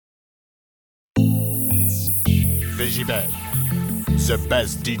Vegibel, the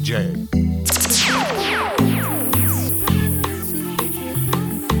best DJ.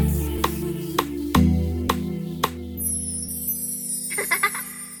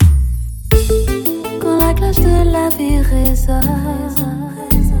 Quand la cloche de la vie résonne,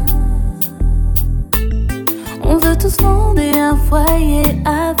 on veut tous fonder un foyer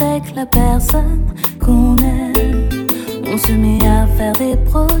avec la personne qu'on aime. On se met à faire des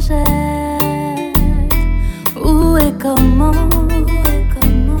projets. Où et comment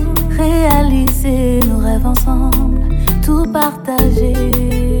réaliser nos rêves ensemble, tout partager.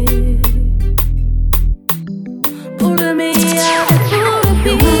 Pour le meilleur et pour le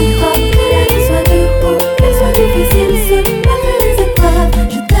pire. Que la vie soit dure ou qu'elle soit difficile, malgré les épreuves,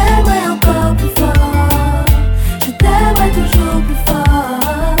 je t'aimerai encore plus fort. Je t'aimerai toujours plus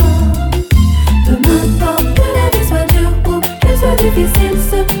fort. Peu m'importe que la vie soit dure ou qu'elle soit difficile,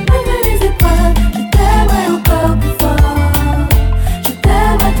 malgré les épreuves, je t'aimerai encore plus fort. Je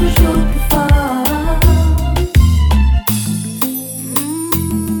t'aimerai toujours plus fort.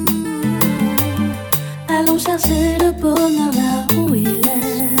 Allons chercher le bonheur là où il est.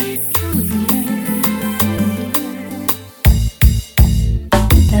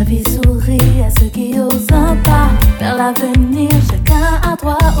 La vie sourit à ceux qui osent un pas vers l'avenir. Chacun a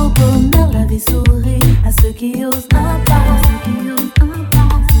droit au bonheur. La vie sourit à ceux qui osent un pas.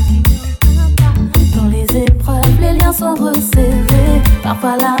 Dans les épreuves, les liens sont resserrés.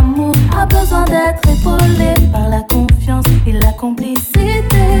 Parfois l'amour a besoin d'être épaulé par la confiance et la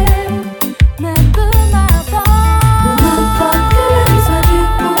complicité. Mais peu m'importe que la vie soit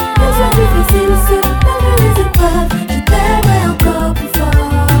dure ou qu'elle soit difficile, malgré les épreuves, je t'aimerai encore plus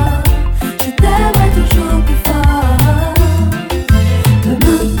fort. Je t'aimerai toujours plus fort. Peu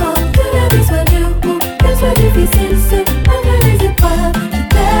m'importe que la vie soit dure ou qu'elle soit difficile, malgré les épreuves, je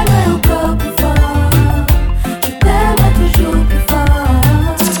t'aimerai encore plus fort. Je t'aimerai toujours plus fort.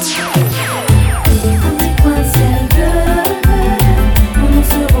 Un petit coin de ciel bleu, où nous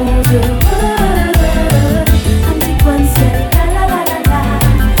serons heureux. Un petit coin de ciel, la la la la la,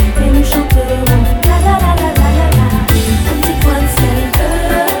 et nous chanterons la la la la la la la. Un petit coin de ciel bleu,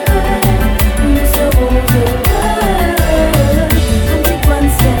 où nous serons heureux. Un petit coin de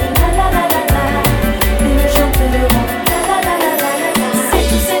ciel, la la la la la, et nous chanterons la la la la la la. C'est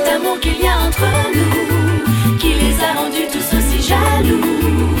tout cet amour qu'il y a entre nous qui les a rendus tous aussi jaloux.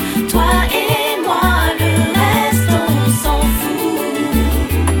 Toi et moi, le reste on s'en fout.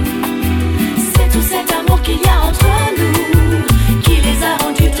 C'est tout cet amour qu'il y a entre nous qui les a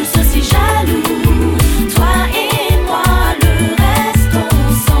rendus tous aussi jaloux. Toi et moi, le reste on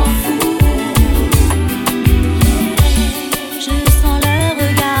s'en fout. Je sens leur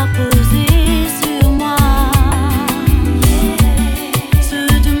regard poser sur moi, se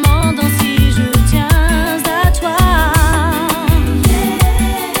demandant si je tiens à toi.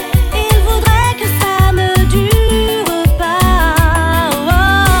 Ils voudraient que ça me dure pas.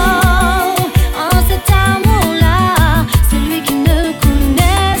 Oh, en cet amour-là, celui qui ne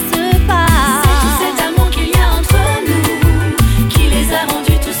connaissent pas. C'est tout cet amour qu'il y a entre nous qui les a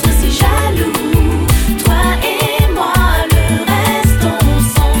rendus tous aussi jaloux. Toi et moi, le reste on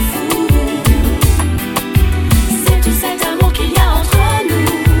s'en fout. C'est tout cet amour qu'il y a entre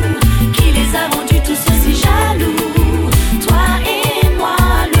nous qui les a rendus tous aussi jaloux. Toi et moi,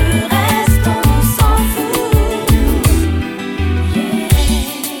 le reste on s'en fout.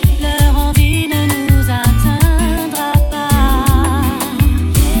 Leur envie ne nous atteindra pas.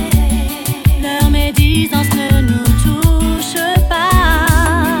 Leur médisance ne nous touche pas.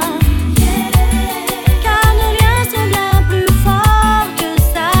 Car nos liens sont bien plus forts que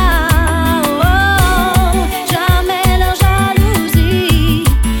ça. Oh, jamais leur jalousie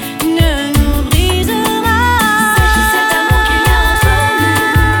ne nous brisera. C'est tout cet amour qu'il y a entre nous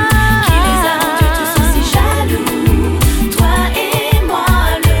qui les a rendus tous aussi jaloux. Toi et moi,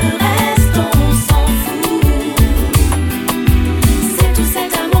 le reste on s'en fout. C'est tout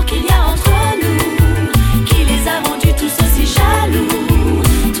cet amour qu'il y a entre nous qui les a rendus tous aussi jaloux.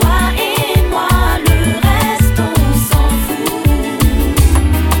 Toi et moi, le reste on s'en fout.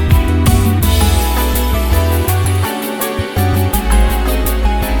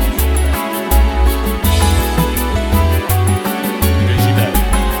 Vegibel,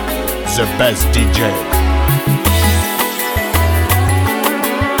 the best DJ.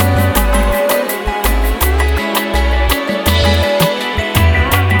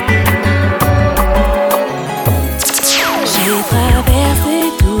 J'ai traversé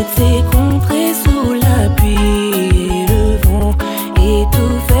toutes ces contrées sous la pluie et le vent, et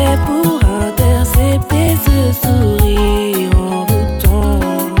tout fait pour intercepter ce sourire envoûtant.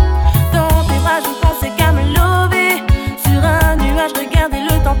 Dans tes bras je pensais qu'à me lever,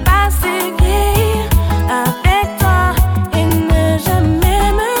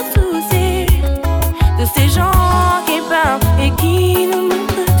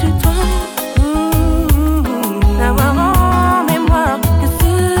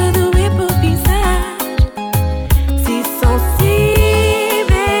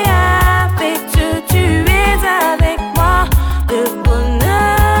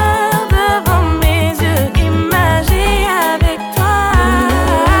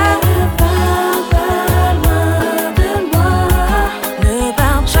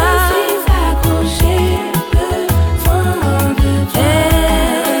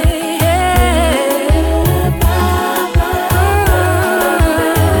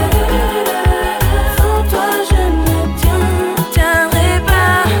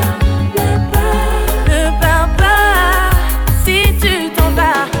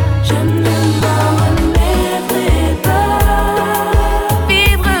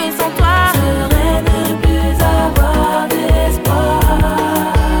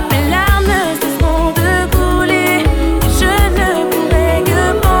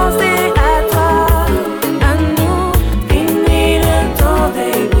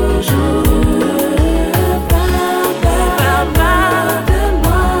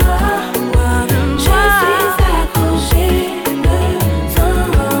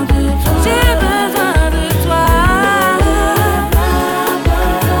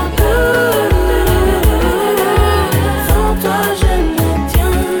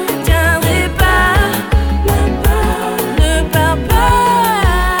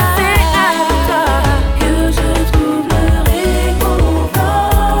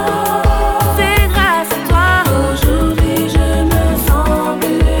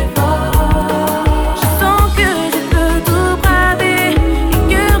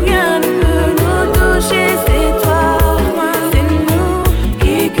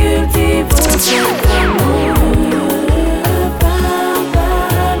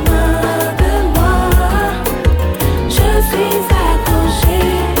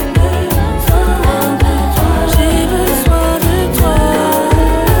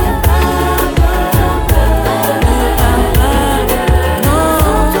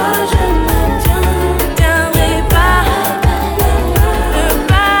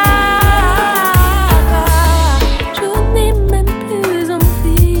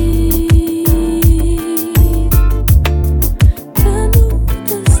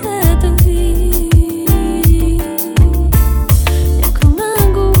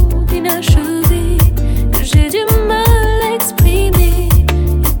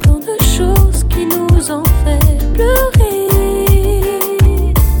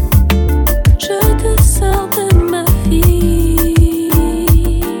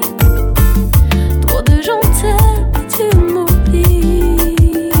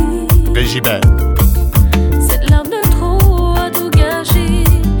 JB. Cette larme de trop a tout gâché.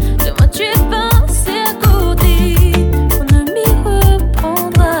 De moi tu es passé à côté. On ne m'y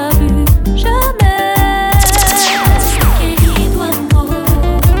reprendra plus jamais. Querido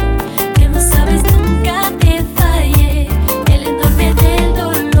amor, que no sabes nunca te fallé. El enorme del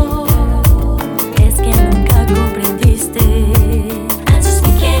dolor es que nunca comprendiste. Antes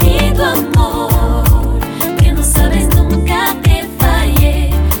mi querido amor, que no sabes nunca te fallé.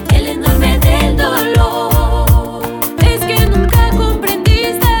 El enorme del dolor es que nunca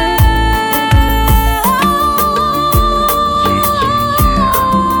comprendiste.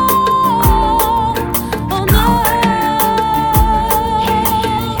 Oh no.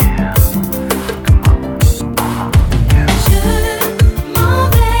 Je m'en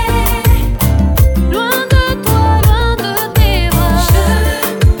vais, loin de toi, loin de tes bras. Je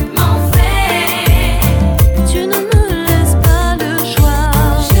m'en vais, tu ne me laisses pas le choix.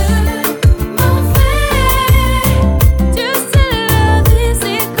 Je m'en vais, tu sais la vie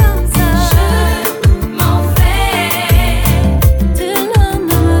c'est comme ça. Je m'en vais, tes larmes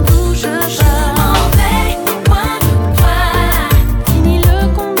ne me touchent pas. Je m'en vais, loin de toi. Fini le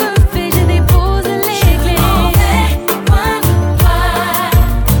conte de fées, j'ai déposé les clés. Je m'en vais, loin de toi.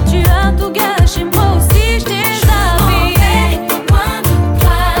 Tu as tout gâché, moi aussi je t'ai zappé. Je m'en vais, loin de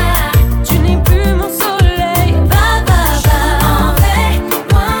toi. Tu n'es plus mon soleil, va, va, va. Je m'en vais,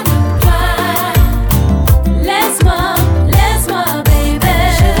 loin de toi. Laisse-moi, baby.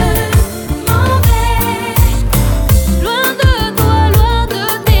 Je m'en vais, loin de toi, loin de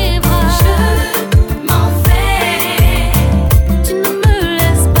tes bras. Je m'en vais, tu ne me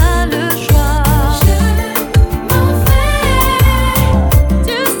laisses pas le choix. Je m'en vais,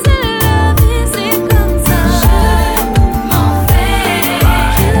 tu sais la vie c'est comme ça. Je m'en vais,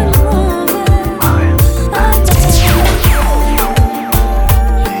 je m'en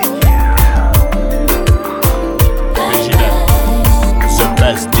The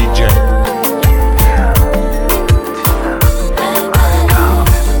best DJ.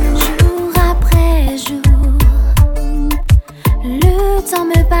 Jour après jour, le temps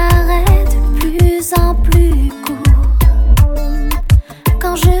me paraît de plus en plus court.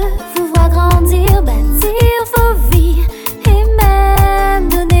 Quand je vous vois grandir, bâtir vos vies et même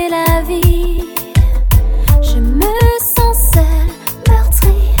donner la vie, je me sens seule,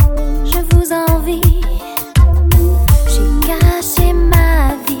 meurtrie, je vous envie. J'ai gâché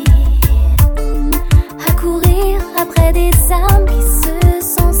ma vie à courir après des âmes qui se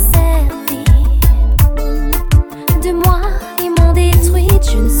sont servies de moi et m'ont détruite.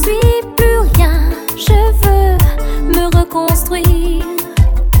 Je ne suis plus rien, je veux me reconstruire.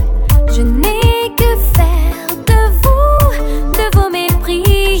 Je n'ai que faire de vous, de vos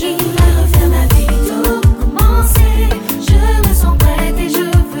mépris. Je voudrais refaire ma vie, tout recommencer. Je me sens prête et je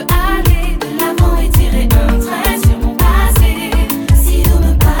veux aller de l'avant et tirer un trait sur mon passé. Si vous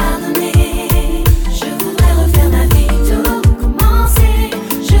me pardonnez, je voudrais refaire ma vie, tout recommencer.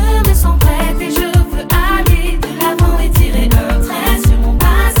 Je me sens prête et je veux aller de l'avant et tirer un trait sur mon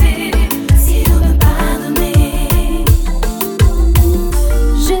passé. Si vous me pardonnez,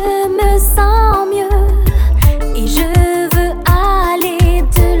 je me sens mieux et je veux aller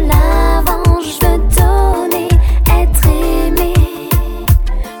de l'avant. Je veux donner, être aimé,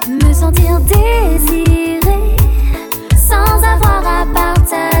 me sentir désiré sans avoir à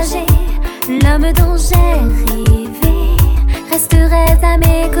partager. L'homme dont j'ai rêvé resterait à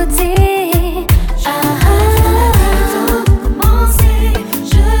mes côtés.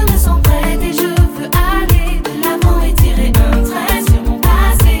 Je me sens prête et je veux aller de l'avant et tirer un trait sur mon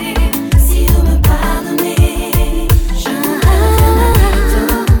passé. Si vous me pardonnez, je veux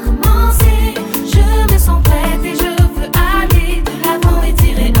recommencer. Je me sens prête et je veux aller de l'avant et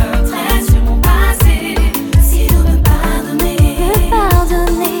tirer un trait sur mon passé. Si vous me pardonnez,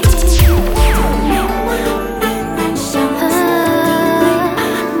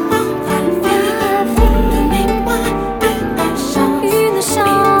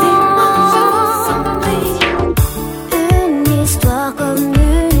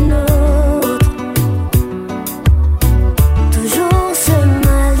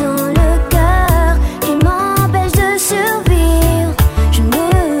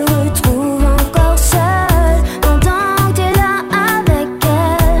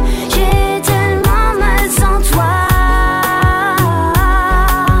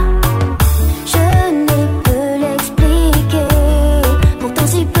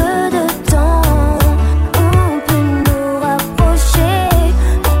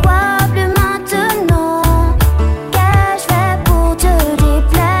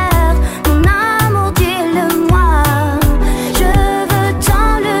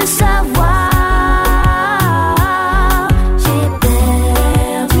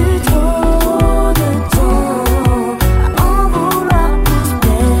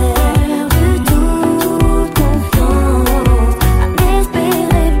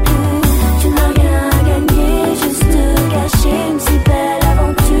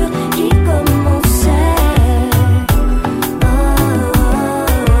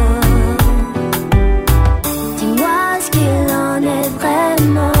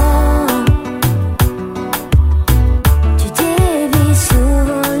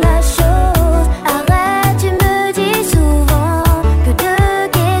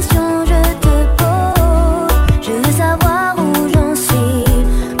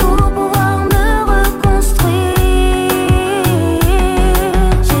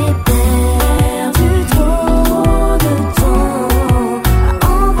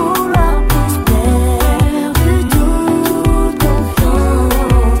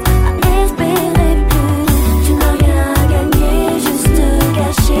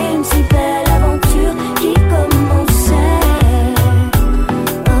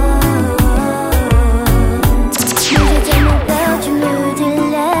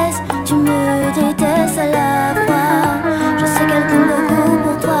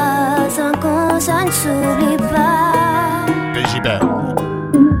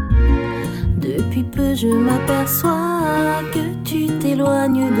 je m'aperçois que tu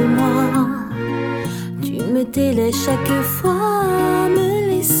t'éloignes de moi. Tu me délaisses chaque fois, me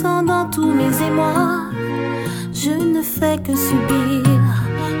laissant dans tous mes émois. Je ne fais que subir,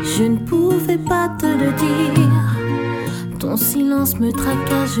 je ne pouvais pas te le dire. Ton silence me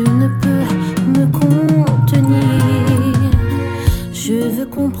tracasse, je ne peux me contenir. Je veux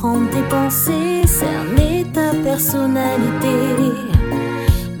comprendre tes pensées, cerner ta personnalité.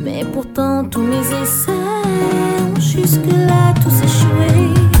 Mais pourtant tous mes essais ont jusque-là tous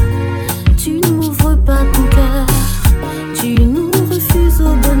échoué. Tu ne m'ouvres pas ton cœur, tu nous refuses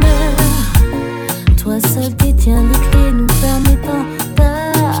au bonheur. Toi seul détiens les clés nous permettant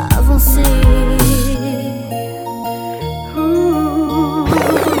d'avancer.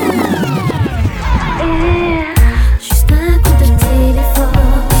 Juste un coup de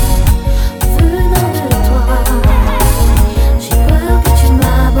téléphone venant de toi. J'ai peur que tu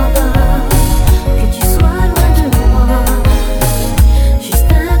m'abandonnes, que tu sois loin de moi.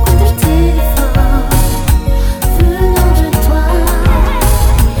 Juste un coup de téléphone venant de toi.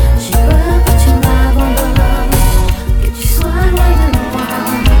 J'ai peur que tu m'abandonnes, que tu sois loin de moi.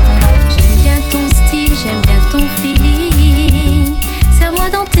 J'aime bien ton style, j'aime bien ton feeling. Serre-moi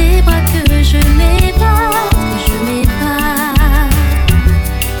dans tes bras que je m'évade, que je m'évade.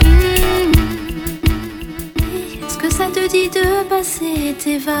 Est-ce que ça te dit de passer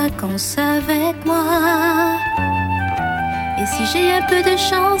tes vacances avec moi? Et si j'ai un peu de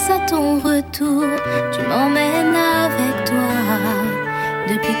chance à ton retour, tu m'emmènes avec toi.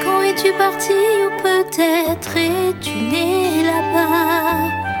 Depuis quand es-tu parti, ou peut-être es-tu né là-bas?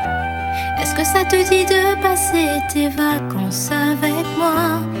 Est-ce que ça te dit de passer tes vacances avec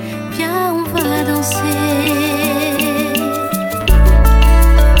moi? Viens, on va danser.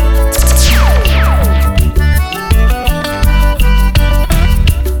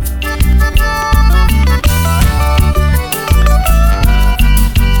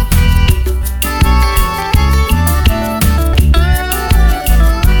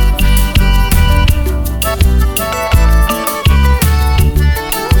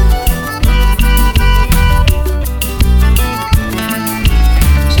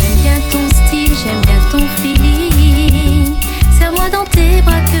 J'aime bien ton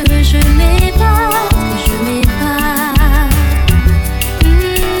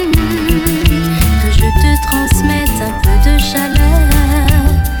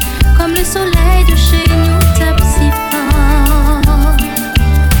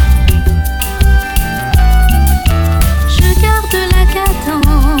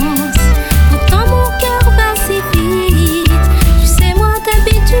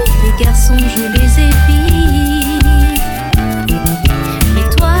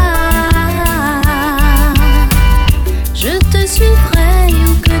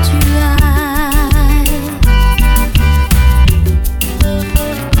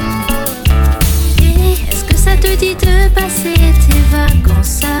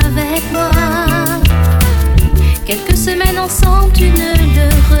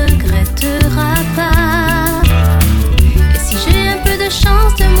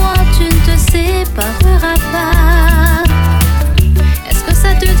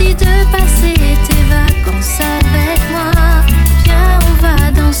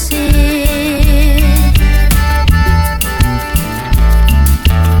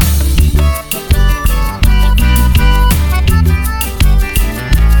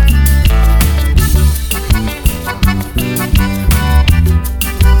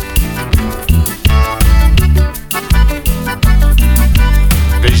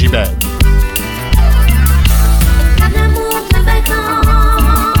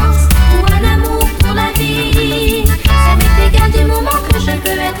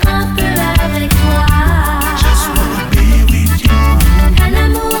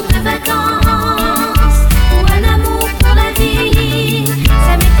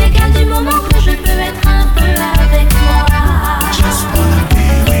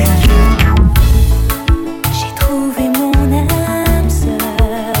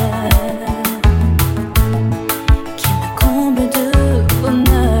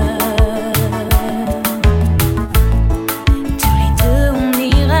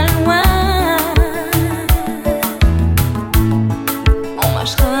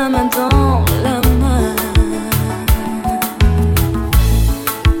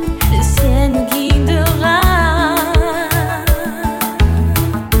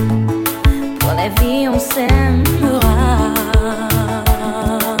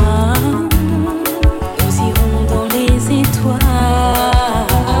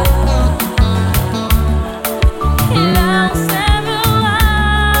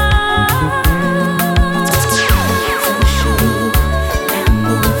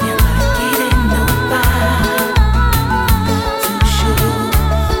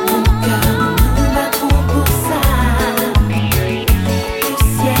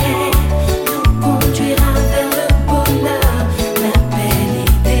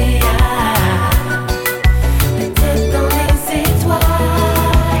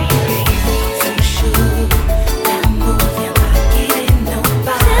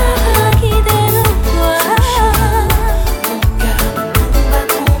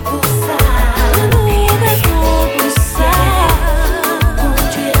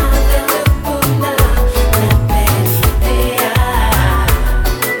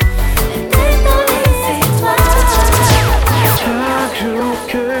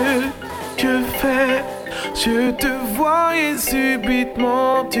Je te vois et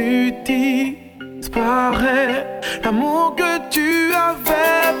subitement tu disparais. L'amour que tu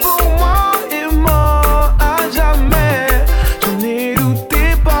avais pour moi est mort à jamais. J'en ai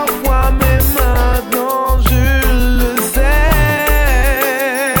douté parfois, mais maintenant je le sais.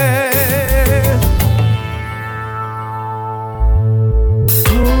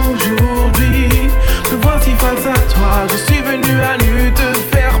 Aujourd'hui, me voici face à toi. Je suis venu à nu te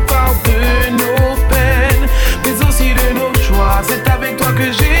faire part de nos peines, mais aussi de nos choix. C'est avec toi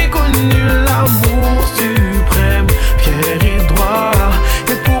que j'ai connu l'amour suprême, fier et droit.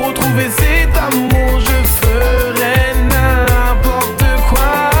 Et pour retrouver cet amour, je ferai n'importe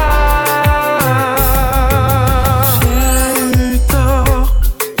quoi. J'ai eu tort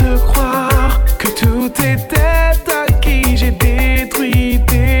de croire que tout était acquis. J'ai détruit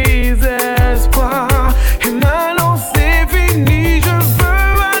tes espoirs et maintenant c'est fini. Je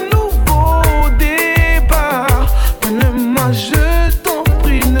veux un nouveau départ. Donne-moi, je t'en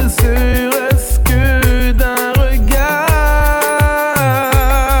prie, ne serait-ce que d'un regard.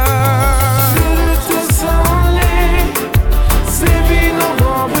 Je te sens aller, c'est vite au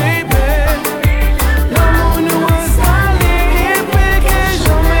vent, baby. L'amour nous installé, épais que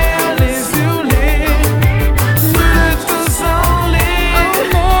jamais allé sur les. Je te sens aller,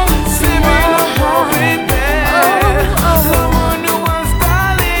 c'est vite au vent, baby. L'amour nous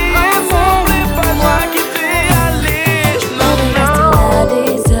installé, ce n'est pas toi qui t'es allé. Non, Rester là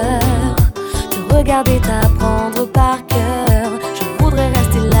des heures, te regarder t'apprendre par cœur. Je voudrais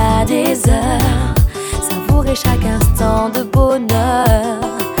rester là des heures, savourer chaque instant de bonheur.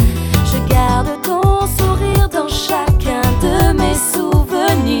 Je garde ton sourire dans chacun de mes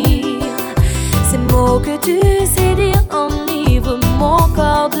souvenirs. Ces mots que tu sais dire enivrent mon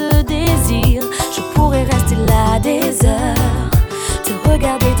corps de désir. Je pourrais rester là des heures, te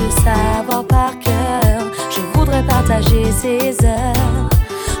regarder, te savoir par cœur. Je voudrais partager ces heures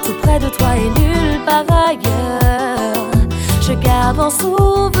tout près de toi et nulle part ailleurs. Je garde en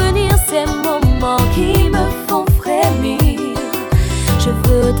souvenir ces moments qui me font frémir. Je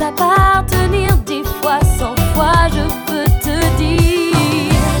veux t'appartenir 10 fois, 100 fois, je veux te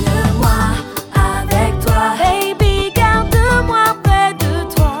dire. Emmène-moi avec toi, baby, garde-moi près de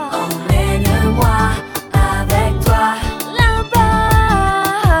toi. Emmène-moi avec toi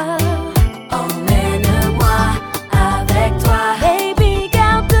là-bas. Emmène-moi avec toi, baby,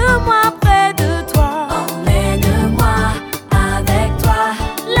 garde-moi près de toi. Emmène-moi avec toi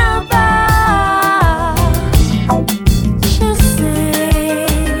là-bas. Je sais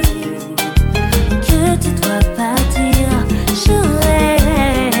que tu dois partir. Je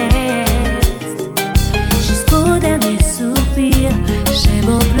reste jusqu'au dernier soupir. J'ai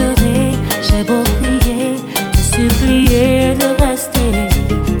beau pleurer, j'ai beau prier, te supplier de rester.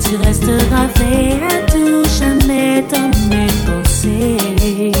 Tu restes gravé à tout jamais dans mes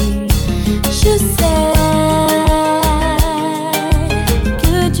pensées. Je sais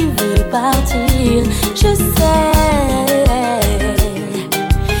que tu veux partir. Je sais,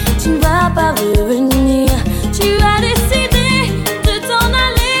 tu ne vas pas revenir. Tu as décidé de t'en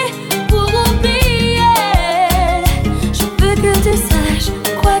aller pour oublier. Je veux que tu saches,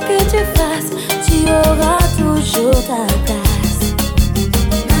 quoi que tu fasses, tu auras toujours ta place.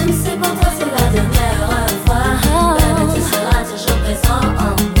 Même si pour toi c'est la dernière fois, baby, tu seras toujours présent en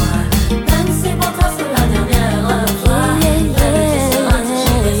moi. Même si pour toi c'est la dernière fois, baby, tu seras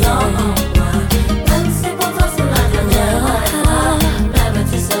toujours présent en moi. Même si pour toi c'est la dernière fois, baby,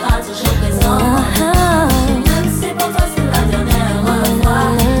 tu seras toujours présent en moi. Même si pour toi c'est la dernière fois,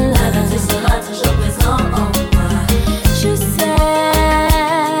 baby, tu seras toujours présent en moi. Je sais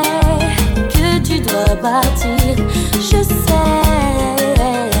que tu dois partir. Je sais,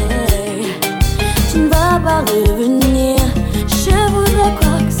 tu ne vas pas revenir. Je voudrais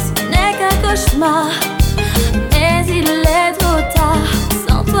croire que ce n'est qu'un cauchemar, mais il est trop tard.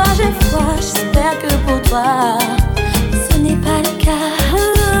 Sans toi j'ai froid, j'espère que pour toi ce n'est pas le cas.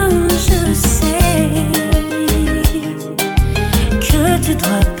 Je sais que tu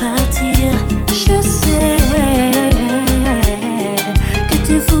dois partir. Je sais que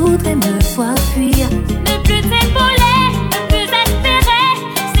tu voudrais me voir fuir. Ne plus t'épauler, ne plus espérer,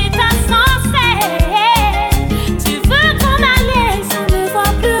 c'est insensé. Tu veux t'en aller sans me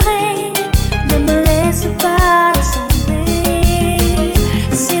voir pleurer. Ne me laisse pas tomber,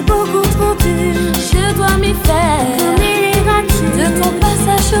 c'est beaucoup trop dur. Je dois m'y faire, comme il est gratuit de ton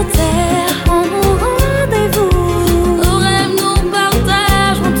passage sur terre. En mon rendez-vous, nos rêves nous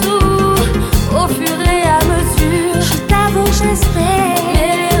partageront tout au fur et à mesure. Je t'avoue, j'espère,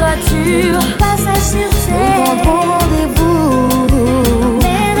 mais les voitures passage sur terre, au rendez-vous.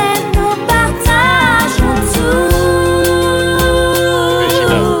 Les rêves nous partageront tout.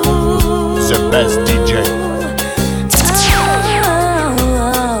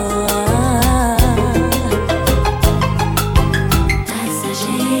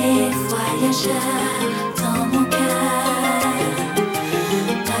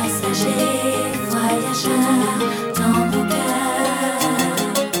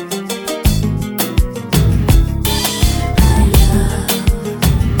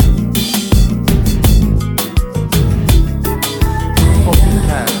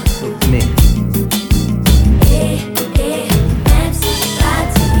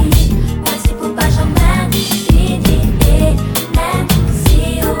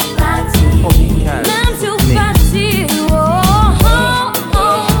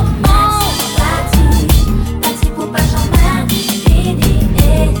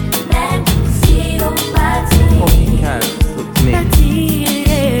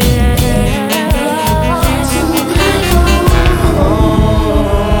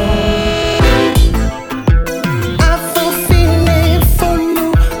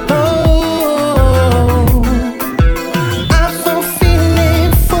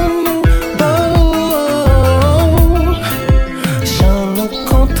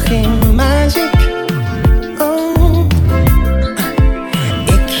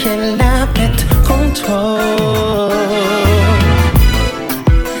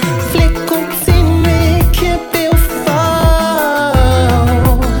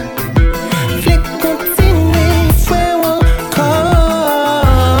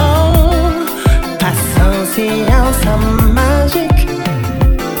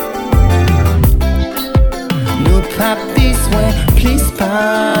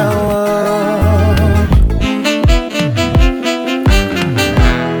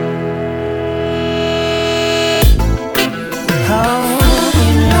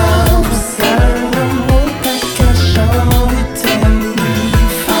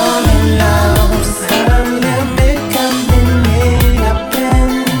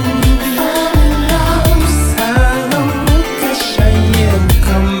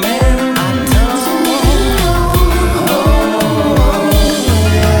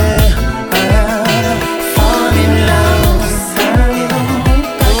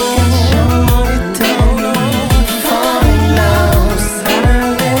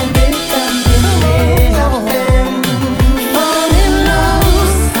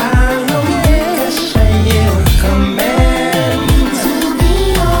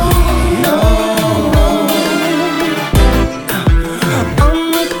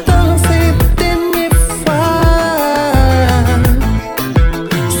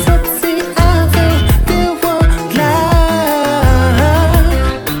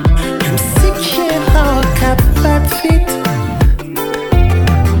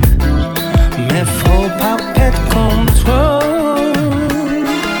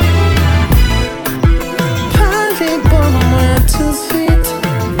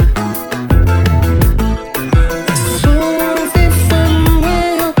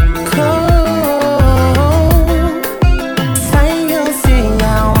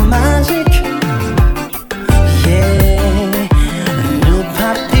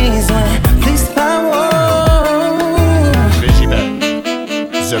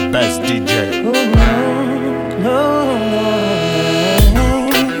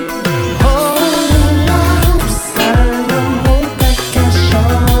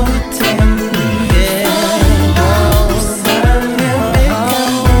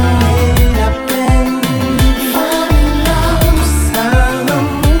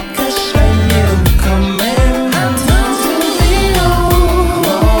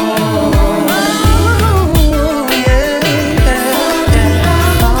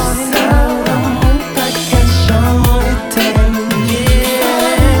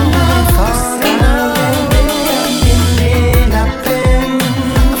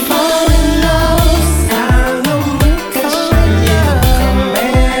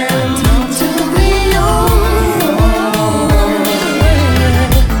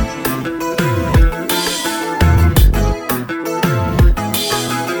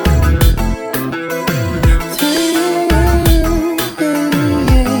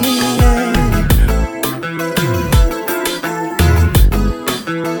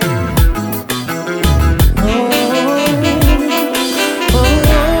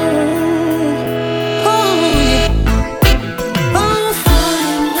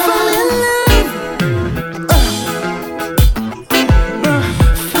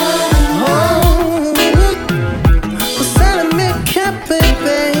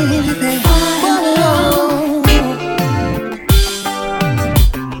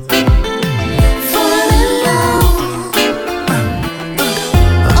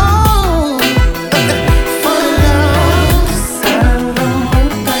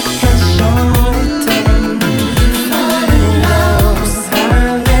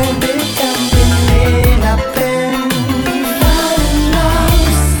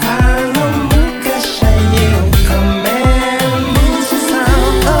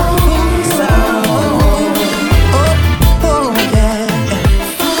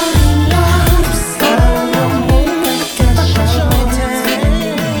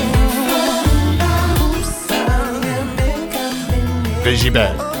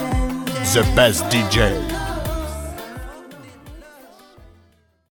 the best DJ.